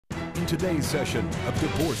In today's session of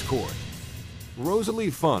Divorce Court, Rosalie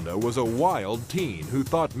Fonda was a wild teen who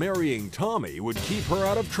thought marrying Tommy would keep her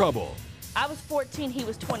out of trouble. I was 14, he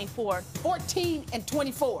was 24. 14 and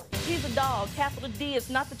 24. He's a dog, capital D. It's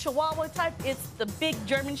not the Chihuahua type, it's the big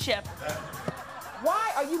German Shepherd.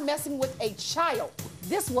 Why are you messing with a child?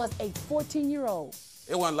 This was a 14-year-old.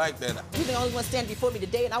 It wasn't like that. You're the only one standing before me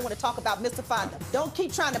today, and I want to talk about Mr. Fonda. Don't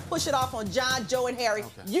keep trying to push it off on John, Joe, and Harry.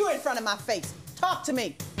 Okay. You're in front of my face. Talk to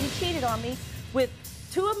me. He cheated on me with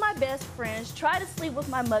two of my best friends, tried to sleep with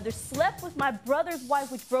my mother, slept with my brother's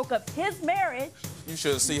wife, which broke up his marriage. You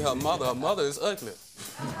should see her mother. Her mother is ugly.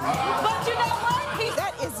 But you know what?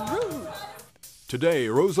 That is rude. Today,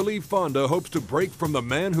 Rosalie Fonda hopes to break from the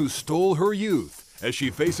man who stole her youth as she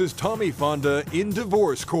faces Tommy Fonda in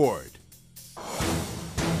divorce court.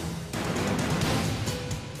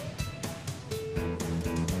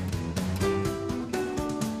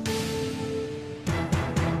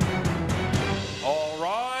 All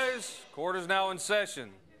rise. Court is now in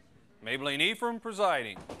session. Maybelline Ephraim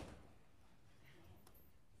presiding.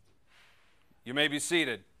 You may be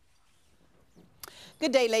seated.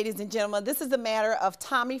 Good day, ladies and gentlemen. This is the matter of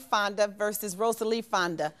Tommy Fonda versus Rosalie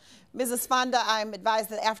Fonda. Mrs. Fonda, I am advised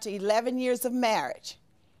that after 11 years of marriage,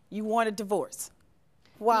 you want a divorce.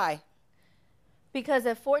 Why? Because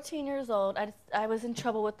at 14 years old, I was in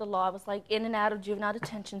trouble with the law. I was like in and out of juvenile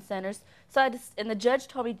detention centers. So and the judge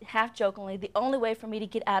told me half jokingly, the only way for me to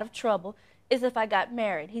get out of trouble is if I got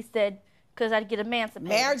married. He said, because I'd get emancipated.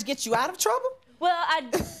 Marriage gets you out of trouble? Well,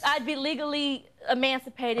 I'd be legally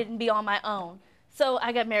emancipated and be on my own. So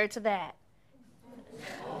I got married to that.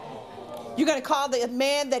 You're going to call the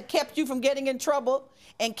man that kept you from getting in trouble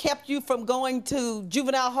and kept you from going to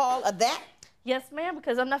juvenile hall a that? Yes, ma'am,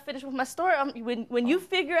 because I'm not finished with my story. When you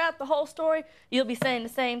figure out the whole story, you'll be saying the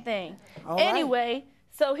same thing. All right. Anyway,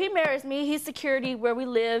 so he marries me. He's security where we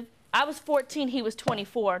live. I was 14, he was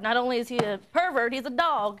 24. Not only is he a pervert, he's a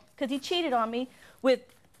dog because he cheated on me with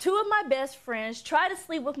two of my best friends, tried to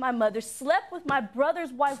sleep with my mother, slept with my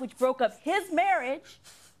brother's wife, which broke up his marriage.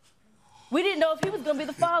 We didn't know if he was going to be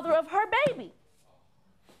the father of her baby.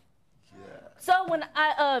 Yeah. So when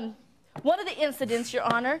one of the incidents, Your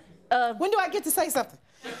Honor. When do I get to say something?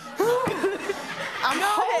 I'm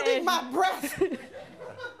holding my breath.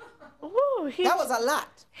 Ooh, that was a lot.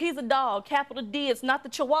 He's a dog, capital D. It's not the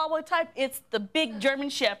Chihuahua type, it's the big German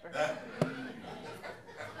Shepherd.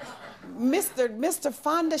 Mr.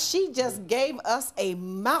 Fonda, she just gave us a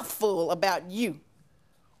mouthful about you.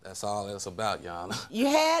 That's all it's about, Your Honor. You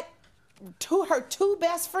had her two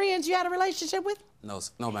best friends you had a relationship with? No,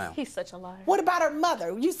 ma'am. He's such a liar. What about her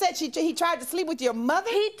mother? You said he tried to sleep with your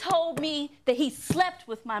mother? He told me that he slept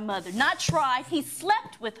with my mother. Not tried, he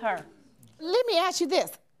slept with her. Let me ask you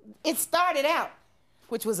this. It started out,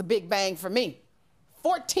 which was a big bang for me,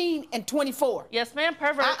 14 and 24. Yes, ma'am,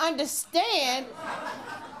 pervert. I understand.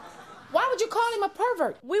 Why would you call him a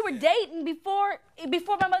pervert? We were dating before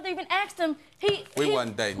my mother even asked him. We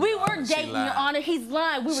wasn't dating. We were dating, Your Honor. He's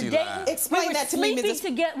lying. We were dating. Lied. Explain that to me, Mrs.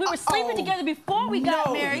 We were sleeping together before we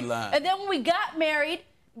got married. And then when we got married,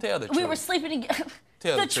 Tell the we truth. were sleeping together.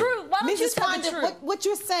 Tell the truth. Why don't you Mrs. tell Fonda, the truth? what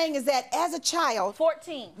you're saying is that as a child,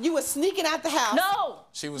 14. you were sneaking out the house. No.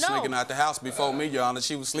 She was sneaking out the house before me, Your Honor.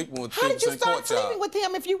 She was sleeping with How did you in start courtyard. sleeping with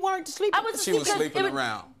him if you weren't sleeping? She was sleeping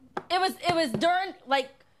around. It was during like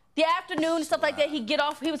the afternoon and stuff like that. He'd get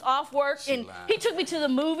off. He was off work, and he took me to the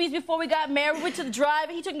movies before we got married. We went to the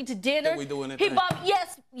drive-in. He took me to dinner. Did we do anything? He bought me,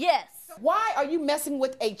 yes. Why are you messing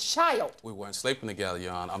with a child? We weren't sleeping together,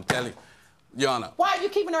 Your Honor. I'm telling you, Your Honor. Why are you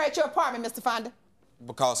keeping her at your apartment, Mr. Fonda?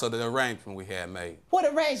 Because of the arrangement we had made.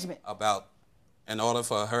 What arrangement? In order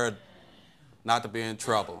for her not to be in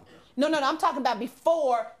trouble. No, I'm talking about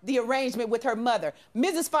before the arrangement with her mother.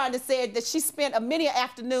 Mrs. Fonda said that she spent many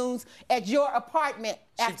afternoons at your apartment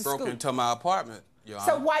after school. She broke into my apartment, Your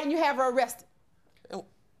Honor. So why didn't you have her arrested?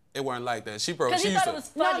 It wasn't like that. She broke. Because he thought it was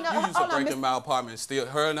funny. You used to break in my apartment and steal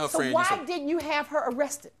her and her friend. So why didn't you have her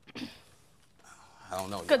arrested? I don't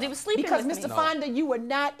know. Because he was sleeping because with Mr. me. Fonda, you were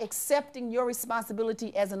not accepting your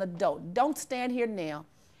responsibility as an adult. Don't stand here now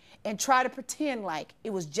and try to pretend like it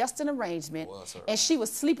was just an arrangement and she was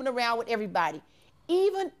sleeping around with everybody.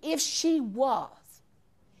 Even if she was,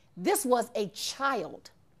 this was a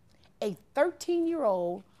child, a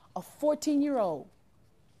 13-year-old, a 14-year-old,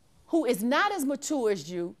 who is not as mature as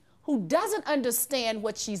you, who doesn't understand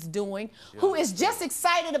what she's doing, who is just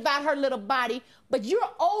excited about her little body, but you're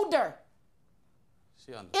older.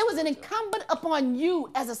 It was an incumbent upon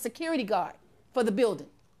you as a security guard for the building,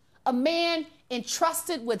 a man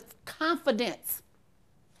entrusted with confidence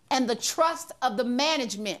and the trust of the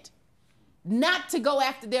management not to go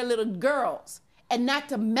after their little girls and not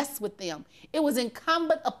to mess with them. It was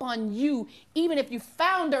incumbent upon you, even if you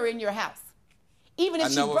found her in your house. Even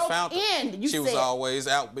if she broke in, she was always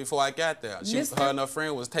out before I got there. Her and her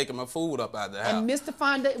friend was taking my food up out of the house. And Mr.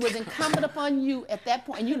 Fonda, it was incumbent upon you at that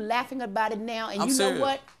point, and you're laughing about it now, and you know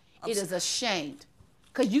what? It is a shame,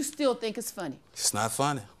 because you still think it's funny. It's not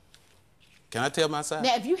funny. Can I tell my side?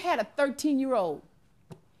 Now, if you had a 13-year-old,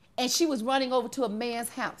 and she was running over to a man's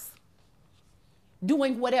house,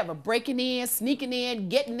 doing whatever, breaking in, sneaking in,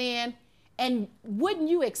 getting in, and wouldn't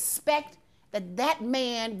you expect that that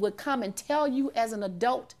man would come and tell you as an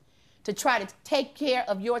adult to try to take care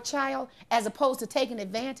of your child as opposed to taking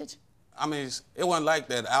advantage? I mean, it wasn't like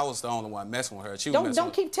that. I was the only one messing with her.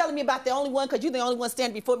 Don't keep telling me about the only one, because you're the only one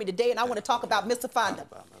standing before me today, and I want to talk about Mr. Fonda.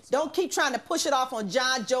 Don't keep trying to push it off on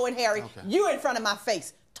John, Joe, and Harry. Okay. You're in front of my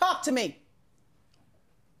face. Talk to me.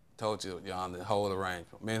 Told you, Your Honor, the whole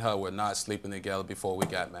arrangement. Me and her were not sleeping together before we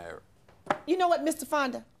got married. You know what, Mr.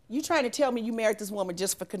 Fonda? You trying to tell me you married this woman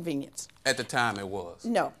just for convenience? At the time, it was.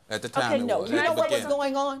 No. At the time, it was. You know what was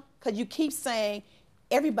going on? Because you keep saying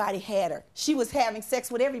everybody had her. She was having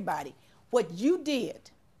sex with everybody. What you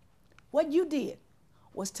did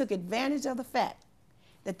was took advantage of the fact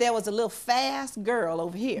that there was a little fast girl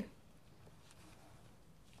over here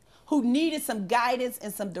who needed some guidance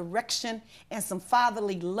and some direction and some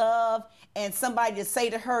fatherly love and somebody to say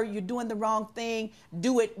to her, you're doing the wrong thing,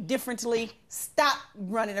 do it differently, stop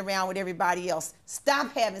running around with everybody else,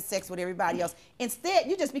 stop having sex with everybody else. Instead,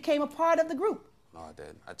 you just became a part of the group. No, I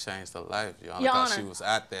didn't. I changed her life, Your Honor, because she was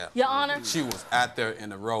out there. Your Honor. She was out there in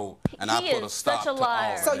the road, and I put a stop to all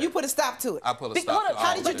of So you put a stop to it? I put a stop to all of it.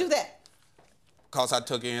 How did you do that? Because I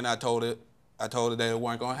took her in, I told her that it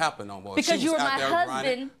wasn't going to happen no more. Because you were my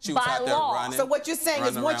husband by law. So what you're saying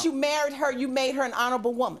is once you married her, you made her an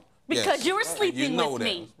honorable woman. Because you were sleeping with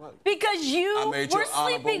me. Because you were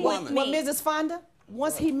sleeping with me. Well, Mrs. Fonda,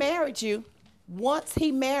 once he married you,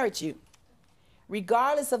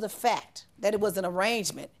 regardless of the fact that it was an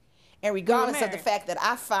arrangement, and regardless of the fact that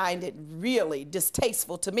I find it really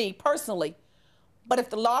distasteful to me personally, but if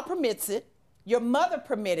the law permits it, your mother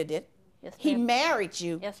permitted it, yes, he married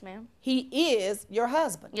you. Yes, ma'am. He is your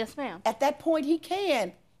husband. Yes, ma'am. At that point, he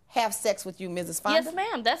can have sex with you, Mrs. Fonda. Yes,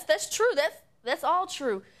 ma'am. That's true. That's all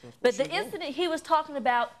true. But the incident he was talking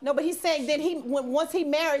about. No, but he's saying then once he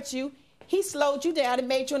married you, he slowed you down and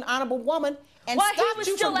made you an honorable woman and stopped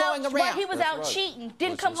you from going around. While he was out cheating,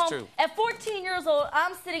 didn't come home. True. At 14 years old,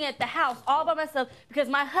 I'm sitting at the house all by myself because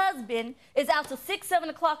my husband is out till 6, 7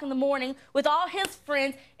 o'clock in the morning with all his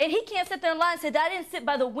friends, and he can't sit there and lie and say that I didn't sit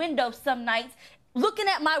by the window some nights looking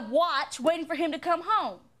at my watch waiting for him to come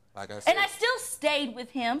home. Like I said. And I still stayed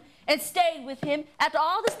with him and stayed with him. After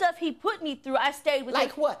all the stuff he put me through, I stayed with him.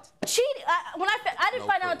 Like what? Cheating. I didn't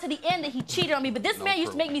find out to the end that he cheated on me, but this man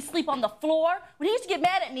used to make me sleep on the floor. When he used to get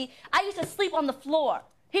mad at me, I used to sleep on the floor.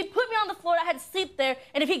 He put me on the floor, I had to sleep there,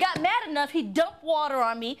 and if he got mad enough, he'd dump water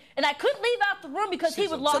on me, and I couldn't leave out the room because he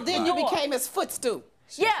would lock the door. So then you became his footstool.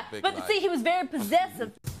 Yeah, but see, he was very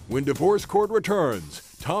possessive. When divorce court returns,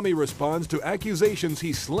 Tommy responds to accusations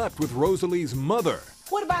he slept with Rosalie's mother.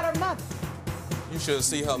 What about her mother? You should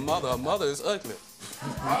see her mother. Her mother is ugly.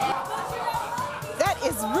 That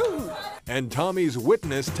is rude. And Tommy's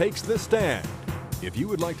witness takes the stand. If you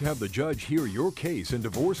would like to have the judge hear your case in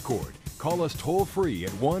divorce court, call us toll-free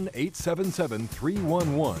at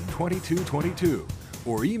 1-877-311-2222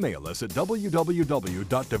 or email us at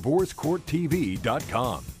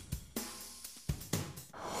www.divorcecourttv.com.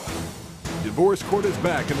 Divorce court is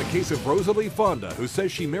back in the case of Rosalie Fonda, who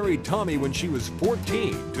says she married Tommy when she was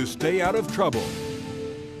 14 to stay out of trouble.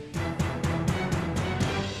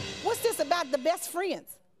 What's this about the best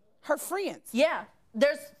friends? Her friends? Yeah,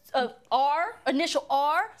 there's R, initial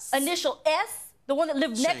S, the one that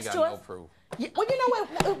lived next to us. No proof. Yeah. Well, you know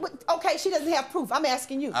what? Okay, she doesn't have proof. I'm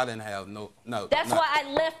asking you. I didn't have no. That's why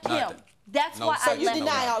I left him. That's why I left him. So you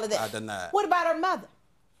deny all of that? I deny. What about her mother?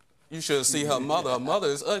 You should see her mother. Her mother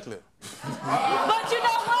is ugly. But you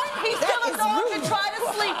know what? He's still a dog to try to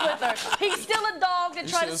sleep with her. He's still a dog to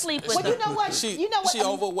try to sleep with her. Well, you know what? She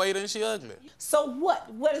overweight and she ugly. So what?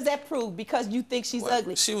 What does that prove? Because you think she's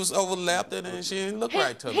ugly? She was overlapped and she didn't look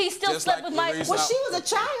right to me. He still slept with my... Well, she was a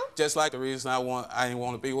child. Just like the reason I didn't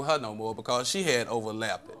want to be with her no more because she had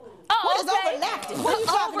overlapped it. Oh, what is overlapped? What are you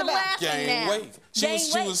talking about? Gained weight. She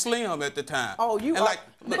was slim at the time. Oh, you are.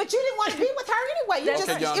 But you didn't want to be with her anyway.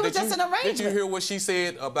 It was just an arrangement. Did you hear what she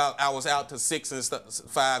said about I was out till 6 and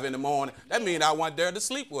 5 in the morning? That means I wasn't there to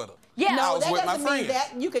sleep with her. Yeah. No, I was that with my doesn't mean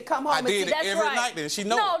friends. that. You could come home I did it every night, and she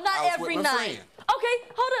knows. No, not I was every with my night. friend.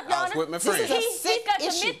 Okay, hold up, Your I was Honor. with my friend. This is a He's sick got to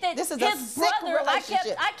issue. admit that This is a his sick brother,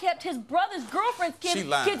 relationship. I kept his brother's girlfriend's She kids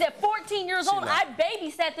lying. at 14 years old. I lying.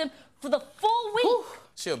 babysat them for the full week. Whew.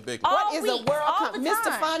 She a big All one. What is week, a world all the Mr.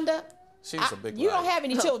 time. Fonda? She's a big You don't liar. have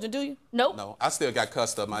any children, do you? Nope. No, I still got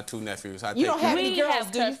custody of my 2 nephews. You don't have any We girls,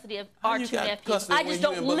 have do you? custody of How our you 2 got nephews. custody I when just you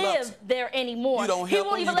don't in Biloxi? live there anymore. You don't He help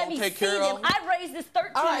won't them? even You let don't me take see care of them. them? I raised this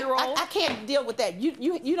All right, 13-year-old. I can't deal with that.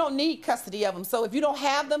 You don't need custody of them. So if you don't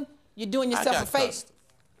have them, you're doing yourself got a favor. custody.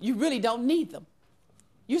 You really don't need them.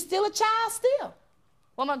 You're still a child still.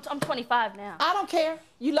 Well, I'm 25 now. I don't care.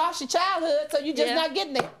 You lost your childhood, so you're just Yeah. not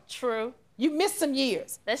getting there. True. You missed some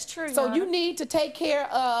years. That's true, So Your you Honor. need to take care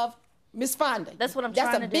of Miss Fonda. That's what I'm That's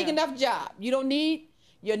trying a to big do. enough job. You don't need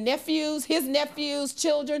your nephews, his nephews,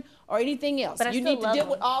 children, or anything else. But I You still need to love deal him.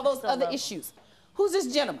 with all those Still other love him. issues. Who's this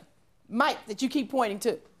gentleman? Mike, that you keep pointing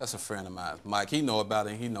to. That's a friend of mine. Mike, he know about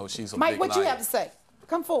it. He knows she's a Mike, big what liar. you have to say?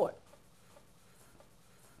 Come forward.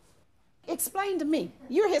 Explain to me.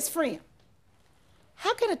 You're his friend.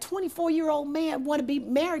 How can a 24-year-old man want to be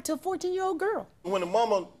married to a 14-year-old girl? When the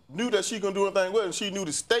mama knew that she couldn't do anything with it, and she knew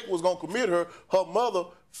the state was gonna commit her, her mother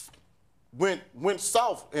went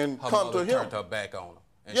south and Her come mother to him. turned her back on her.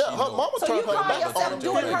 And Yeah, she her knew it. mama So you turned her call back on yourself him.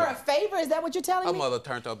 doing her a favor? Is that what you're telling Her me? mother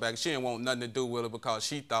turned her back. She didn't want nothing to do with her because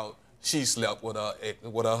she thought she slept with her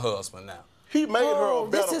husband now. He made her Oh, a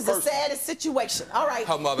better this is person. the saddest situation. All right.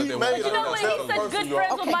 Her mother He didn't made want her You know a what? better He's such person, good y'all.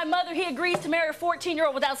 friends Okay. with my mother. He agrees to marry a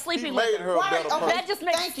 14-year-old without sleeping He with made her. her a Right, better okay. person. That just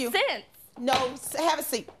makes Thank you. sense. No, have a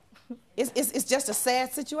seat. It's just a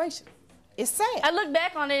sad situation. It's sad. I look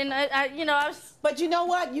back on it and I was. But you know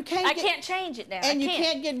what? You can't. I can't change it now. And I you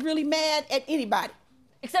can't get really mad at anybody.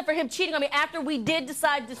 Except for him cheating on me after we did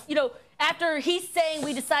decide to, after he's saying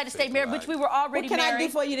we decided to stay married, which we were already What can married. I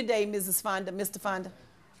do for you today, Mrs. Fonda, Mr. Fonda?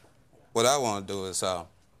 What I want to do is,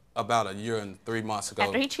 about a year and 3 months ago,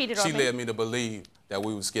 After he cheated on she me. led me to believe that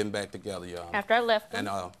we was getting back together, y'all. After I left him.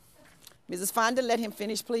 And Mrs. Fonda, let him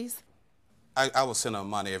finish, please. I was sending her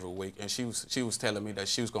money every week, and she was telling me that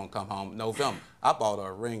she was gonna come home in November. I bought her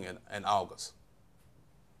a ring in August,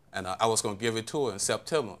 and I was gonna give it to her in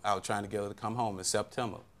September. I was trying to get her to come home in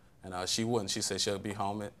September, and she wouldn't. She said she'll be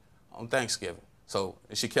home on Thanksgiving. So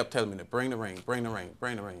and she kept telling me to bring the ring, bring the ring,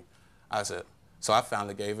 bring the ring. I said, so I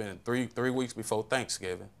finally gave in. 3 weeks before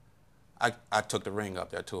Thanksgiving, I took the ring up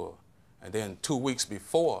there to her, and then 2 weeks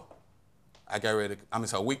before,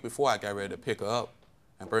 a week before I got ready to pick her up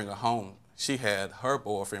and bring her home, she had her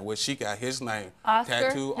boyfriend, which she got his name Oscar,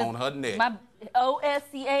 tattooed on her neck. My Oscar.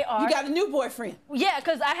 You got a new boyfriend. Yeah,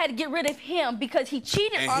 because I had to get rid of him because he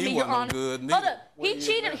cheated And on he me, Your wasn't no Honor. good Hold neither. up. He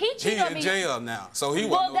cheated He on in me. jail now, so he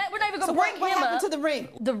Well, wasn't. we're not even going So to bring what him happened up. to the ring?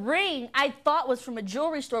 The ring I thought was from a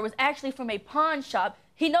jewelry store was actually from a pawn shop.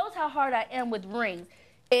 He knows how hard I am with rings.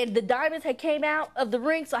 And the diamonds had came out of the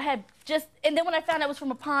ring, so I had and then when I found out it was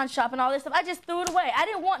from a pawn shop and all this stuff, I just threw it away. I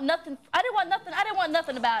didn't want nothing. I didn't want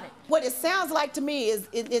nothing about it. What it sounds like to me is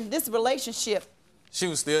in this relationship. She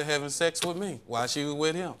was still having sex with me while she was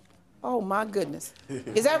with him. Oh my goodness.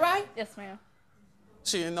 Is that right? Yes, ma'am.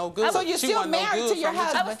 She ain't no good. So you're She still wasn't no married good to your from the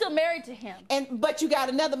husband? I was still married to him. But you got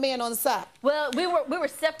another man on the side. Well, we were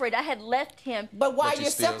separated. I had left him. But while But you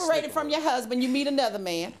you're still separated sleeping from with your husband, you meet another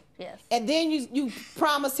man. Yes. And then you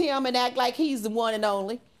promise him and act like he's the one and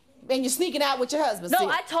only. And you're sneaking out with your husband. No,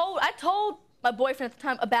 still. I told my boyfriend at the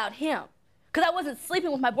time about him. Because I wasn't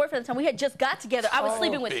sleeping with my boyfriend at the time. We had just got together. I was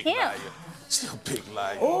sleeping with Big him. liar. She a big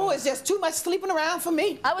liar. Oh, it's just too much sleeping around for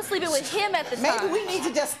me. I was sleeping with him at the time. Maybe we need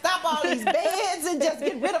to just stop all these beds and just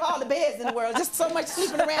get rid of all the beds in the world. Just so much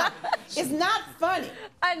sleeping around. It's not funny.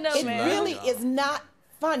 I know, It man. really is not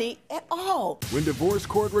funny at all. When divorce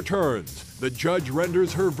court returns, the judge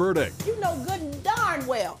renders her verdict. You know good and darn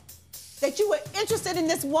well that you were interested in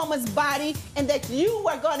this woman's body and that you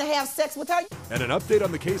were going to have sex with her. And an update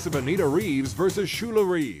on the case of Anita Reeves versus Shula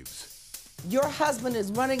Reeves. Your husband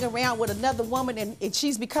is running around with another woman and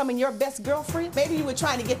she's becoming your best girlfriend. Maybe you were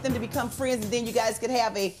trying to get them to become friends and then you guys could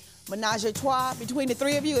have a menage a trois between the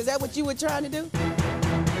three of you. Is that what you were trying to do?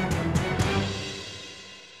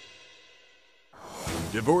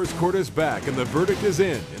 Divorce court is back and the verdict is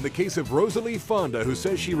in the case of Rosalie Fonda, who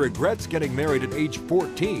says she regrets getting married at age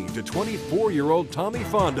 14 to 24-year-old Tommy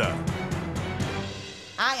Fonda.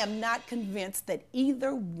 I am not convinced that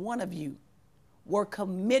either one of you were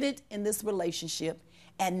committed in this relationship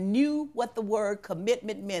and knew what the word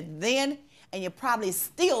commitment meant then, and you probably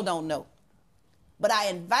still don't know. But I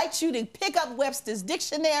invite you to pick up Webster's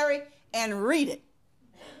dictionary and read it.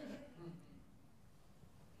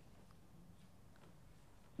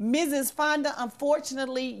 Mrs. Fonda,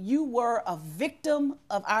 unfortunately, you were a victim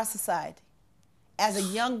of our society as a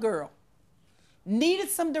young girl. needed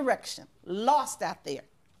some direction, lost out there.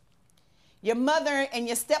 Your mother and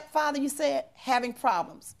your stepfather, you said, having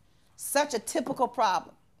problems. Such a typical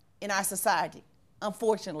problem in our society,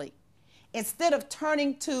 unfortunately. Instead of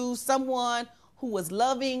turning to someone who was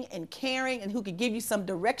loving and caring and who could give you some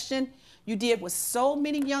direction, you did what so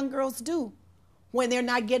many young girls do when they're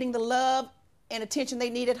not getting the love and attention they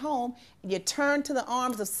need at home. You turn to the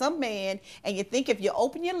arms of some man and you think if you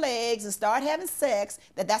open your legs and start having sex,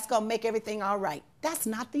 that that's going to make everything all right. That's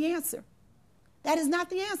not the answer. That is not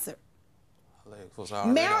the answer.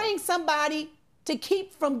 Marrying somebody to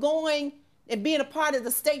keep from going and being a part of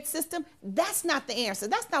the state system, that's not the answer.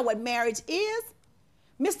 That's not what marriage is.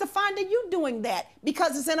 Mr. Fonda, you doing that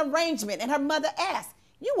because it's an arrangement and her mother asked.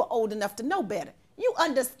 You were old enough to know better. You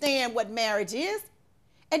understand what marriage is.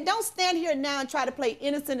 And don't stand here now and try to play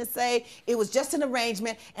innocent and say it was just an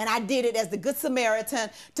arrangement and I did it as the Good Samaritan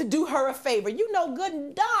to do her a favor. You know good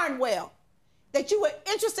and darn well that you were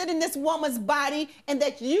interested in this woman's body and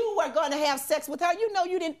that you were going to have sex with her. You know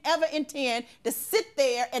you didn't ever intend to sit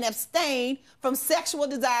there and abstain from sexual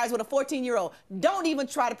desires with a 14-year-old. Don't even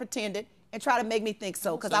try to pretend it and try to make me think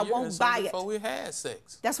so, because I won't buy it. Before we had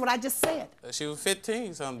sex. That's what I just said. She was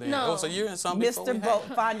 15 something. No. It was a year and something before we had.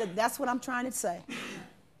 Mr. Fonda, that's what I'm trying to say.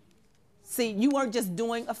 See, you weren't just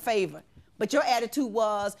doing a favor. But your attitude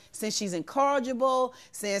was, since she's incorrigible,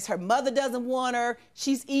 since her mother doesn't want her,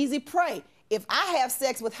 she's easy prey. If I have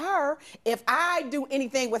sex with her, if I do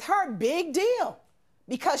anything with her, big deal.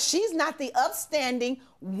 Because she's not the upstanding,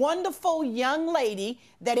 wonderful young lady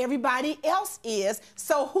that everybody else is,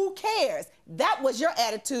 so who cares? That was your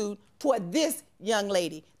attitude toward this young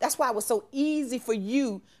lady. That's why it was so easy for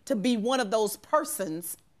you to be one of those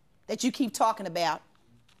persons that you keep talking about.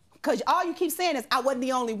 Because all you keep saying is, I wasn't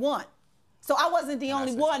the only one. So I wasn't the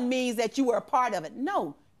only one means that you were a part of it.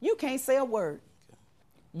 No, you can't say a word.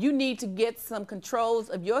 You need to get some controls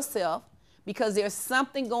of yourself because there's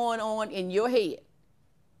something going on in your head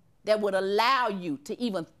that would allow you to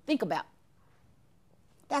even think about.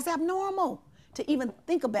 That's abnormal, to even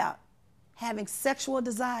think about having sexual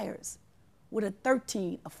desires with a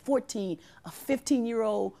 13, a 14, a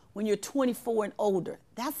 15-year-old when you're 24 and older.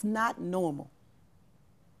 That's not normal.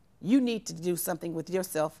 You need to do something with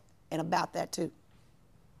yourself and about that too.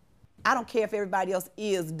 I don't care if everybody else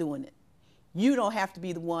is doing it. You don't have to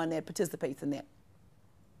be the one that participates in that.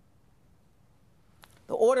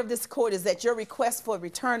 The order of this court is that your request for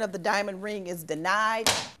return of the diamond ring is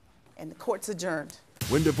denied and the court's adjourned.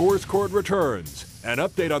 When Divorce Court returns, an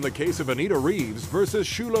update on the case of Anita Reeves versus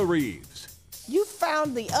Shula Reeves. You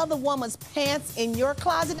found the other woman's pants in your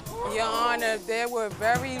closet? Your Honor, there were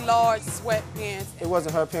very large sweatpants. It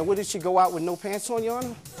wasn't her pants. What, did she go out with no pants on, Your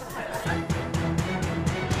Honor?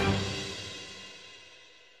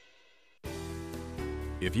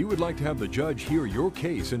 If you would like to have the judge hear your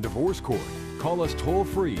case in divorce court, call us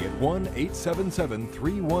toll-free at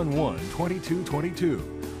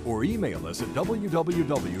 1-877-311-2222 or email us at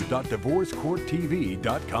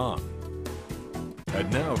www.divorcecourttv.com.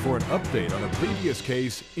 And now for an update on a previous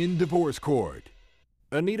case in divorce court.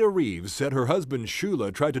 Anita Reeves said her husband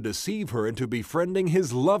Shula tried to deceive her into befriending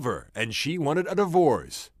his lover and she wanted a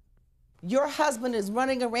divorce. Your husband is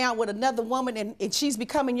running around with another woman and she's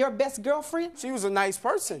becoming your best girlfriend? She was a nice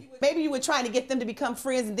person. Maybe you were trying to get them to become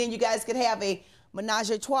friends and then you guys could have a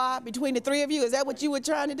menage a trois between the three of you? Is that what you were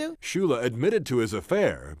trying to do? Shula admitted to his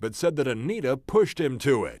affair, but said that Anita pushed him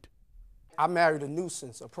to it. I married a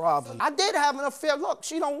nuisance, a problem. I did have an affair. Look,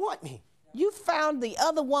 she don't want me. You found the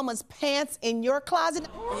other woman's pants in your closet?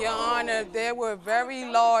 Your Honor, there were very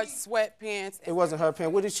large sweatpants. It wasn't her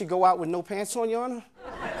pants. What, did she go out with no pants on, Your Honor?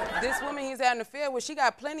 This woman he's had an affair with, she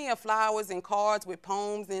got plenty of flowers and cards with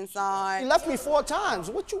poems inside. She left me 4 times.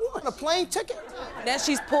 What you want, a plane ticket? Then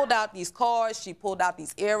she's pulled out these cards, she pulled out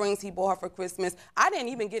these earrings he bought her for Christmas. I didn't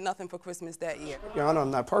even get nothing for Christmas that year. Your Honor,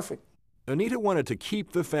 I'm not perfect. Anita wanted to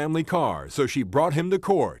keep the family car, so she brought him to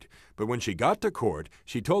court. But when she got to court,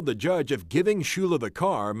 she told the judge if giving Shula the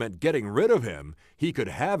car meant getting rid of him, he could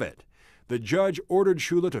have it. The judge ordered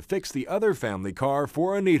Shula to fix the other family car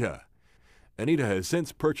for Anita. Anita has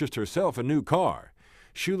since purchased herself a new car.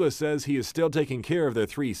 Shula says he is still taking care of their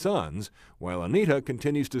 3 sons, while Anita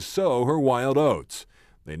continues to sow her wild oats.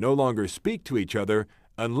 They no longer speak to each other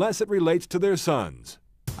unless it relates to their sons.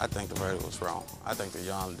 I think the verdict was wrong. I think the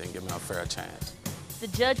young didn't give me a fair chance. The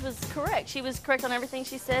judge was correct. She was correct on everything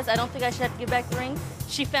she says. I don't think I should have to give back the ring.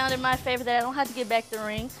 She found in my favor that I don't have to give back the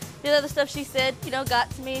ring. The other stuff she said, you know, got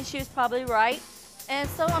to me, and she was probably right. And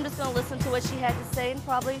so I'm just going to listen to what she had to say and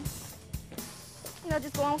probably, you know,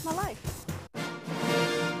 just go on with my life.